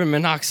the carbon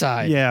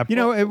monoxide. Yeah,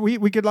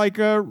 we could like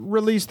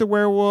release the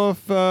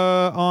werewolf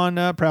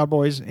on Proud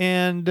Boys,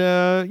 and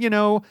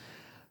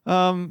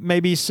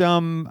maybe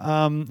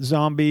some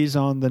zombies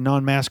on the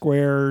non-mask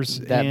wearers.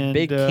 That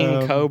big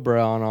king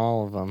cobra on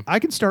all of them. I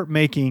can start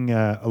making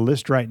a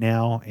list right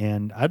now,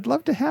 and I'd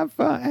love to have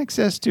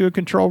access to a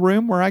control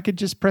room where I could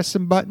just press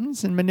some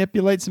buttons and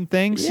manipulate some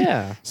things.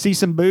 Yeah. See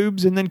some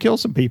boobs and then kill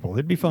some people.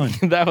 It'd be fun.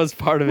 That was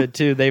part of it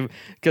too.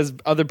 Because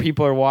other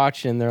people are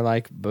watching, they're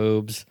like,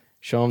 boobs.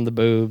 Show them the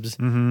boobs.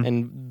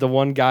 And the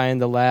one guy in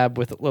the lab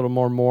with a little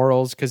more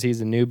morals, because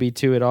he's a newbie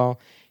to it all,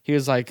 he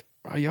was like,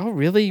 are y'all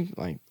really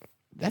like...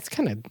 That's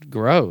kind of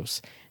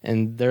gross.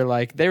 And they're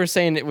like, they were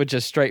saying it with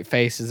just straight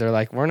faces. They're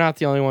like, we're not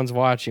the only ones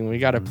watching. We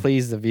got to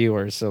please the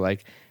viewers. So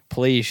like,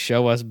 please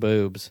show us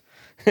boobs.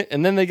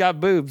 And then they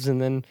got boobs,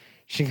 and then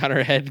she got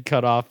her head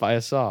cut off by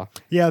a saw.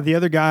 Yeah, the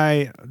other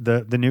guy,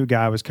 the new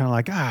guy, was kind of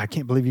like, I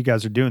can't believe you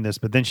guys are doing this.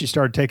 But then she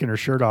started taking her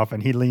shirt off,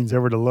 and he leans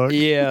over to look.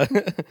 Yeah.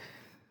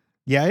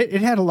 Yeah,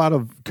 it had a lot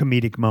of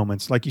comedic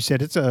moments. Like you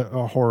said, it's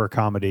a horror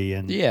comedy,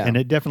 and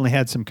it definitely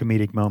had some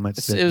comedic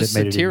moments that made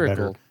satirical. it even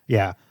better.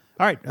 Yeah.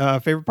 All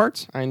right, favorite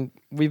parts?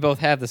 We both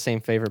have the same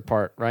favorite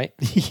part, right?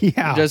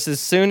 Yeah. Just as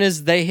soon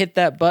as they hit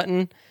that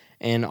button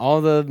and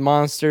all the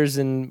monsters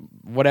and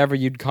whatever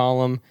you'd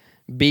call them,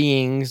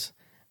 beings,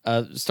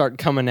 start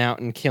coming out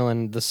and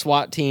killing the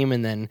SWAT team,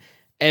 and then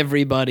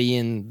everybody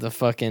in the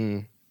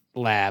fucking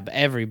lab,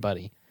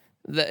 everybody.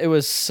 It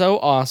was so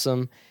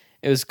awesome.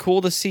 It was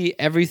cool to see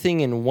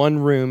everything in one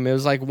room. It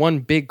was like one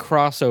big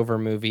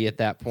crossover movie at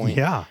that point.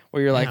 Yeah.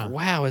 Where you're Yeah. like,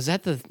 wow, is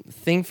that the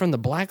thing from the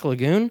Black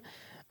Lagoon?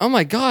 Oh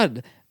my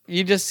God.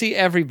 You just see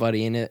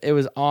everybody, and it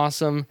was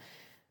awesome.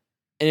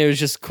 And it was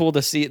just cool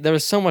to see. There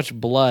was so much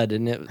blood,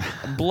 and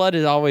blood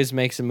always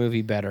makes a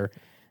movie better.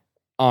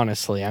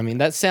 Honestly, I mean,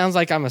 that sounds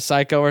like I'm a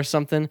psycho or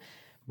something.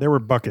 There were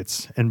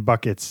buckets and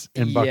buckets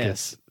and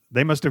buckets. Yes.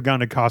 They must have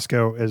gone to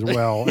Costco as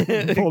well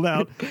and pulled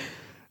out.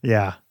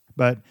 Yeah.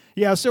 But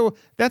yeah, so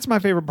that's my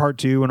favorite part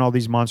too, when all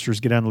these monsters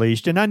get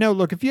unleashed. And I know,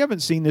 look, if you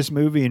haven't seen this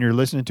movie and you're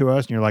listening to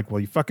us and you're like, well,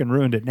 you fucking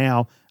ruined it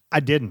now. I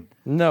didn't.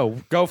 No,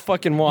 go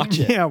fucking watch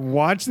it. Yeah,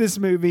 watch this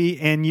movie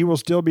and you will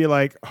still be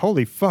like,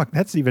 holy fuck,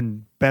 that's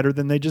even better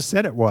than they just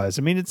said it was.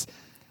 I mean,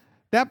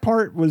 that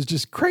part was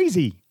just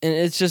crazy. And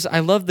it's just, I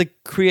love the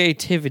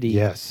creativity.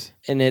 Yes.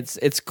 And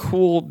it's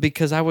cool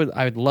because I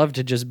would love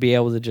to just be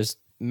able to just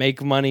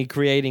make money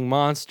creating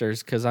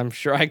monsters, because I'm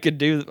sure I could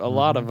do a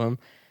lot of them.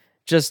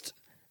 Just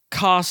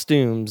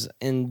costumes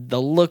and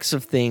the looks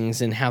of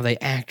things and how they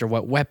act, or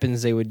what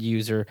weapons they would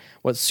use, or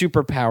what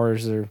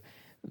superpowers or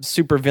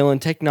super villain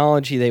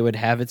technology they would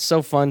have. It's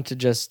so fun to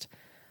just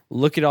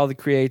look at all the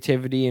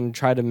creativity and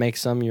try to make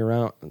some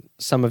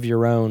of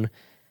your own.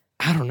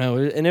 I don't know.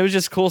 And it was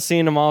just cool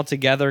seeing them all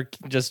together,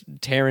 just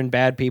tearing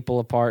bad people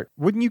apart.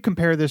 Wouldn't you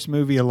compare this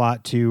movie a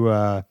lot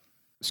to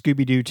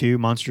Scooby-Doo 2,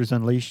 Monsters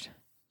Unleashed?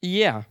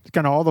 Yeah.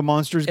 Kind of all the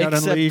monsters got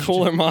Except unleashed.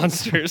 cooler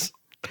monsters.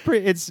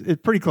 It's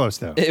pretty close,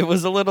 though. It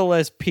was a little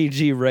less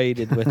PG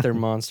rated with their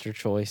monster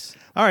choice.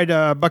 All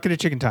right, bucket of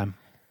chicken time.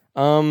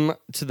 To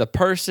the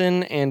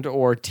person and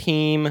or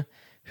team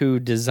who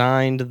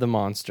designed the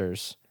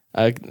monsters.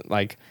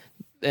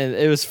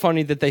 It was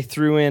funny that they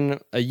threw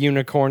in a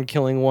unicorn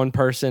killing one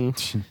person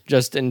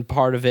just in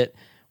part of it,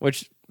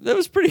 which that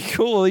was pretty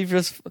cool. He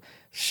just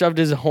shoved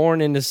his horn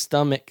in his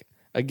stomach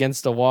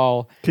against a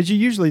wall. Because you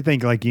usually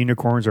think like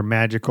unicorns are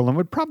magical and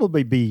would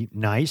probably be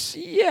nice.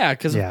 Yeah,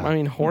 because, Yeah. I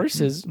mean,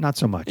 horses. Not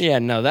so much. Yeah,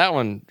 no, that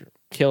one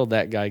killed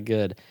that guy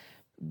good.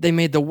 They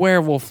made the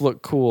werewolf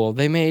look cool.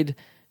 They made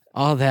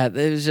all that.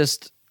 It was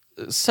just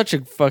such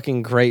a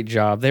fucking great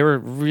job. They were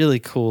really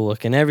cool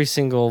looking. Every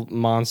single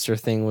monster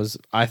thing was,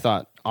 I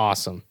thought,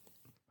 awesome.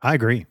 I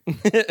agree.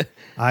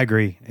 I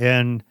agree.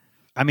 And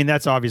I mean,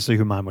 that's obviously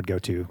who mine would go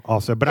to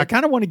also. But I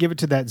kind of want to give it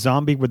to that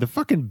zombie with the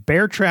fucking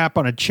bear trap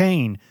on a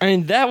chain. I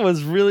mean, that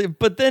was really,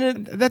 but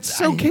then That's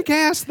so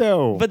kick-ass,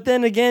 though. But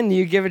then again,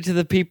 you give it to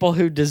the people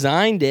who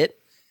designed it,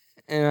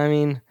 and I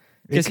mean,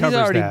 because he's covers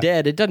already that.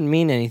 dead, it doesn't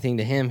mean anything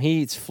to him.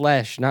 He eats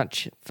flesh,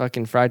 not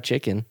fucking fried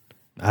chicken.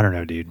 I don't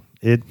know, dude.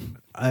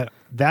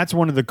 That's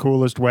one of the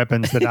coolest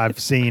weapons that I've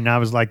seen. I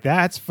was like,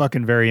 that's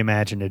fucking very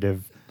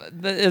imaginative.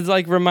 It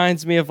like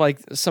reminds me of like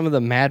some of the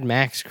Mad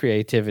Max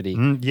creativity.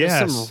 Just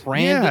yes, some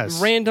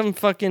yes. random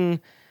fucking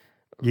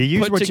You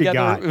use put what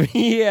together. you got.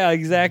 Yeah,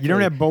 exactly. You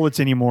don't have bullets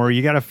anymore.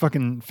 You got to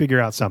fucking figure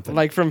out something.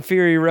 Like from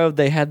Fury Road,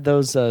 they had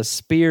those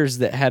spears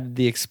that had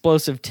the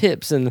explosive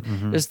tips and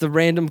just the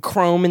random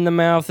chrome in the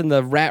mouth and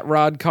the rat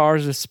rod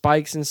cars with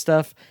spikes and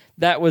stuff.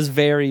 That was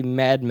very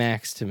Mad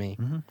Max to me.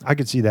 I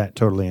could see that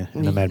totally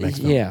in the Mad Max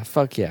film. Yeah,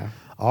 fuck yeah.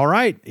 All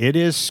right, it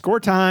is score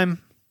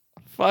time.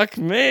 Fuck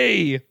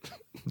me.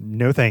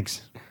 No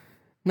thanks.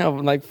 No,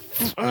 I'm like,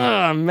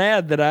 I'm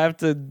mad that I have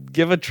to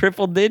give a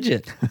triple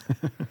digit.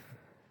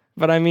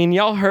 But I mean,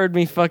 y'all heard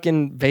me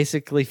fucking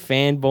basically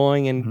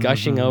fanboying and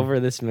gushing over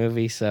this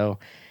movie, so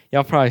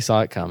y'all probably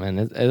saw it coming.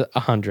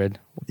 100.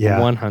 Yeah.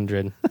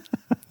 100.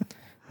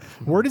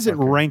 Where does it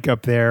rank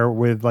up there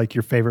with like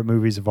your favorite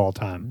movies of all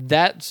time?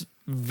 That's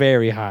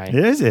very high.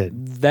 Is it?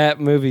 That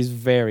movie's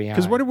very high.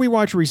 Because what did we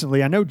watch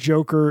recently? I know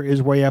Joker is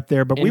way up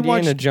there, but we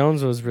Indiana watched.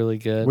 Jones was really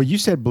good. Well, you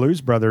said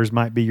Blues Brothers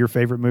might be your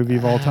favorite movie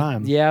of all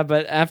time. Yeah,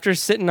 but after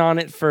sitting on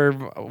it for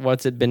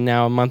what's it been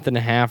now, a month and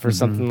a half or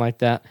something like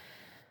that,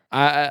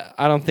 I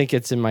don't think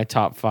it's in my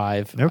top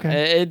 5.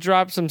 Okay. It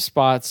dropped some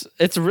spots.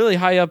 It's really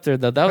high up there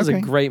though. That was Okay.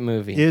 a great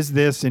movie. Is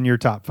this in your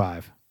top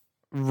 5?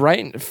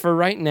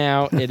 Right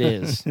now, it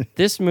is.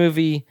 This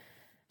movie,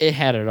 it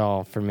had it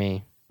all for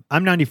me.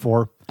 I'm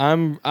 94.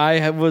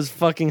 I was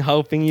fucking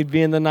hoping you'd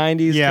be in the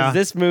 90s. Yeah. Because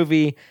this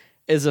movie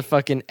is a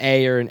fucking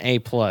A or an A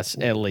plus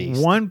at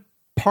least. One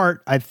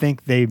part I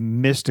think they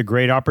missed a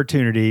great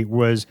opportunity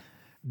was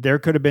there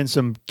could have been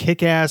some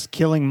kick-ass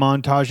killing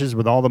montages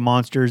with all the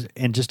monsters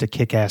and just a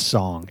kick-ass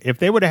song. If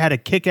they would have had a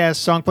kick-ass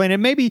song playing,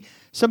 and maybe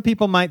some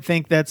people might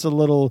think that's a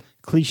little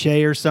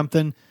cliche or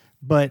something,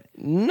 but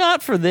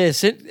Not for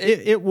this.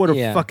 it would have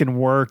yeah. fucking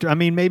worked. I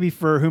mean, maybe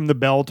for Whom the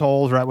Bell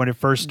Tolls, right when it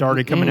first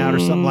started coming out or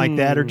something like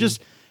that, or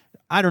just,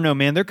 I don't know,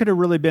 man. There could have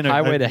really been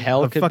Highway to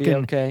Hell could be fucking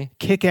okay.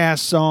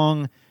 kick-ass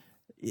song,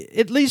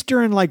 at least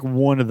during like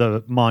one of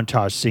the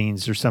montage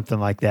scenes or something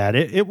like that.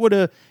 It would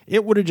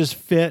have just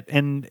fit,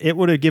 and it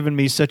would have given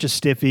me such a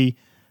stiffy.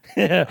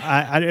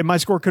 My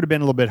score could have been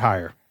a little bit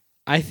higher.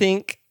 I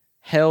think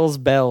Hell's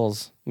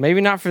Bells,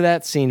 maybe not for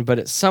that scene, but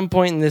at some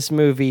point in this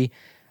movie,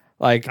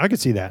 Like I could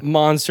see that.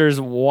 monsters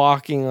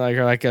walking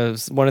like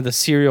one of the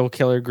serial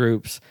killer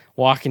groups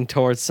walking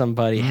towards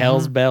somebody.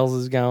 Hell's Bells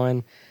is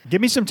going.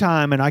 Give me some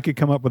time, and I could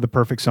come up with the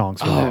perfect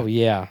songs for Oh that.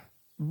 yeah,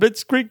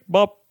 Blitzkrieg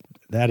Bop.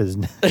 That is.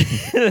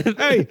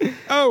 Hey,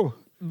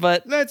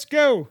 But let's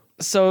go.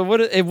 so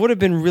it would have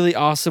been really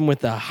awesome with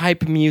the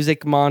hype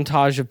music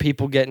montage of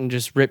people getting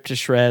just ripped to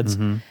shreds.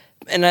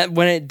 And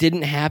when it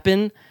didn't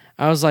happen,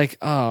 I was like,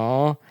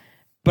 oh.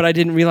 But I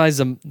didn't realize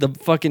the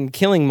fucking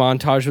killing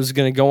montage was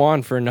going to go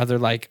on for another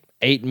like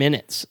 8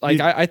 minutes. Like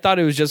I thought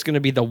it was just going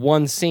to be the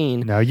one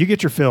scene. No, you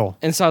get your fill.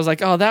 And so I was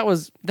like, oh, that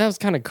was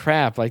kind of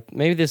crap. Like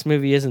maybe this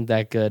movie isn't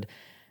that good.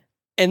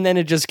 And then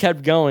it just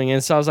kept going.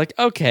 And so I was like,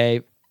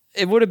 okay,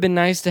 it would have been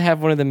nice to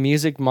have one of the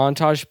music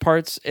montage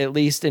parts, at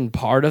least in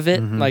part of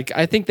it. Like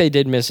I think they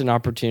did miss an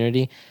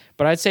opportunity,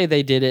 but I'd say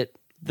they did it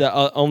the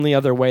only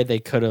other way they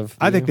could have.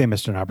 I think they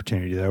missed an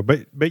opportunity though.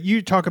 But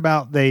you talk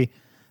about the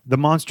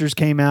monsters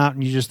came out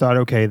and you just thought,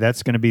 okay,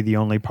 that's going to be the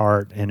only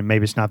part, and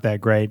maybe it's not that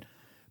great.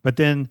 But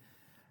then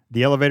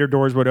the elevator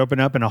doors would open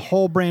up and a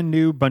whole brand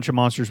new bunch of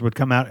monsters would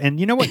come out. And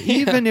you know what?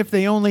 Even if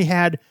they only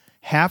had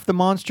half the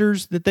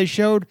monsters that they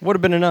showed, would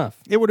have been enough.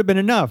 it would have been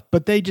enough.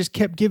 But they just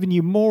kept giving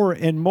you more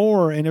and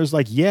more. And it was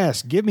like,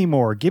 yes, give me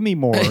more, give me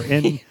more.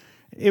 And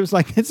it was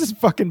like, this is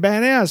fucking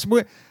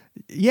badass.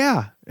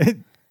 Yeah.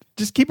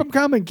 Just keep them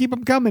coming, keep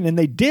them coming. And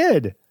they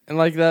did. And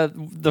like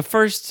the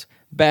first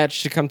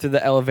batch to come through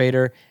the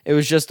elevator, it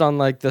was just on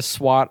like the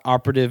SWAT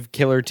operative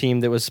killer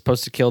team that was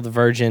supposed to kill the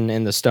virgin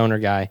and the stoner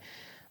guy.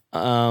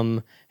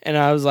 And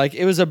I was like,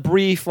 it was a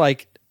brief,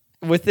 like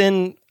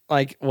within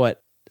like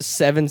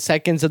 7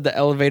 seconds of the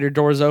elevator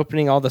doors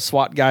opening, all the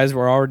SWAT guys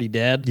were already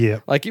dead. Yeah.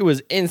 Like it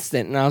was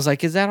instant. And I was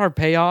like, is that our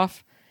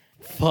payoff?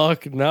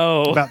 Fuck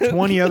no. About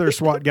 20 other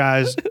SWAT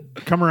guys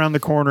come around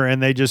the corner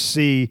and they just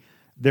see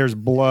there's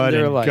blood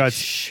They're and like, guts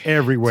 "Shh."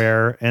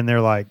 everywhere. And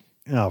they're like,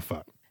 oh,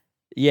 fuck.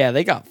 Yeah,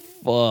 they got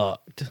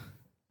fucked.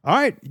 All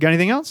right. You got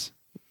anything else?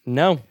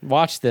 No,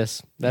 watch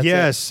this. That's it.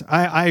 Yes,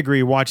 I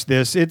agree. Watch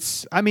this.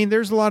 There's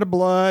a lot of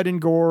blood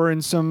and gore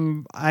and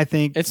some, I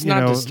think, It's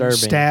not disturbing.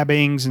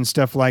 stabbings and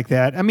stuff like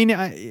that. I mean,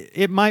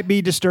 it might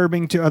be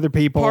disturbing to other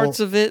people. Parts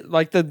of it,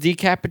 like the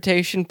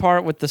decapitation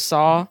part with the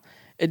saw,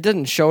 it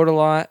doesn't show it a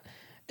lot.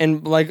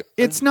 And like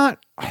It's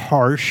not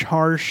harsh.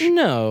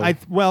 no.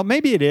 Well,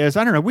 maybe it is.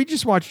 I don't know. We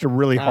just watched a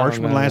really I harsh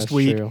don't one know, last that's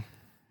week. true.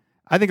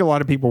 I think a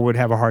lot of people would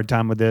have a hard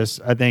time with this.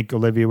 I think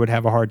Olivia would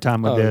have a hard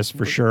time with Oh, this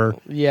for sure.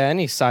 Yeah,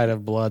 any sight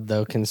of blood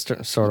though can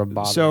sort of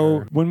bother So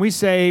her. when we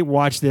say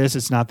watch this,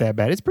 it's not that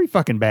bad. It's pretty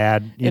fucking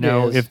bad, It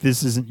know, is. if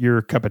this isn't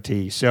your cup of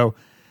tea. So,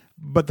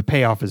 but the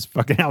payoff is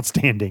fucking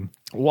outstanding.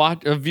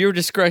 Viewer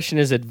discretion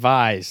is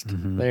advised.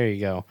 Mm-hmm. There you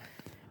go.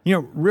 You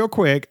know, real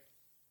quick,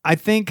 I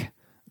think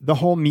the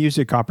whole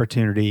music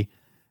opportunity,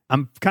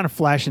 I'm kind of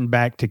flashing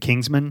back to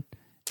Kingsman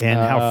and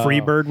how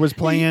Freebird was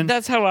playing.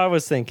 That's how I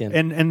was thinking.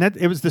 And that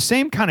it was the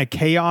same kind of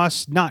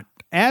chaos, not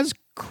as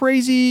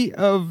crazy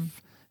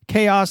of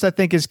chaos, I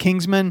think, as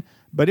Kingsman,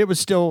 but it was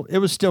still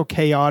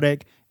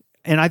chaotic.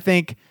 And I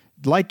think,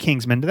 like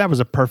Kingsman, that was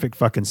a perfect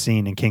fucking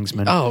scene in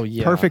Kingsman. Oh,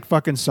 yeah. Perfect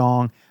fucking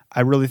song.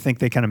 I really think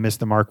they kind of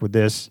missed the mark with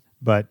this,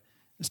 but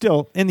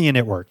still, in the end,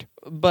 it worked.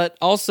 But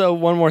also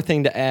one more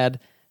thing to add.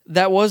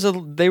 They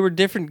were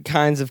different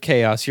kinds of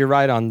chaos. You're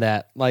right on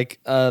that. Like,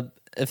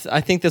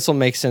 I think this will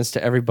make sense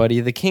to everybody.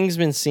 The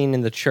Kingsman scene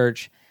in the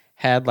church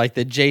had like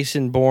the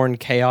Jason Bourne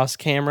chaos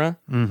camera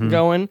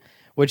going,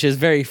 which is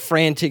very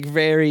frantic,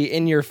 very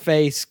in your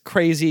face,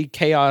 crazy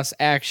chaos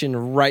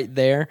action right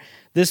there.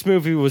 This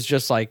movie was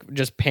just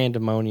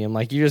pandemonium.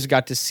 Like you just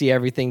got to see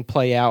everything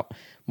play out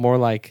more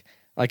like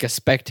a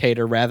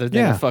spectator rather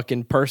than Yeah. a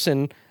fucking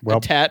person Well-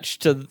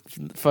 attached to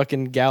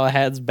fucking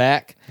Galahad's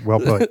back. Well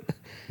put.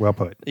 Well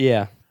put.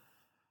 Yeah.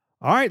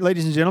 All right,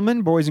 ladies and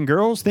gentlemen, boys and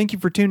girls, thank you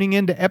for tuning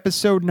in to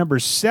episode number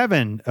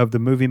 7 of the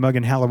Movie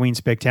Muggin' Halloween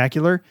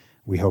Spectacular.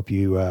 We hope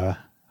you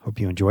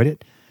enjoyed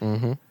it.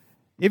 Mm-hmm.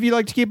 If you'd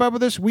like to keep up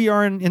with us, we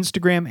are on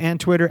Instagram and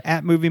Twitter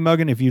at Movie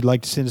Muggin'. If you'd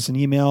like to send us an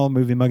email,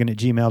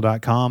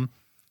 moviemuggin@gmail.com.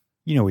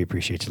 You know we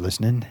appreciate you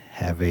listening.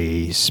 Have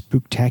a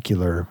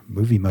spooktacular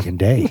Movie Muggin'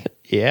 day.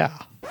 Yeah.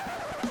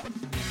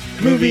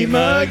 Movie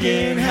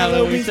Muggin'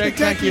 Halloween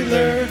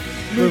Spectacular.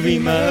 Movie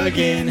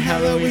Muggin'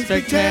 Halloween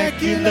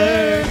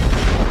Spectacular.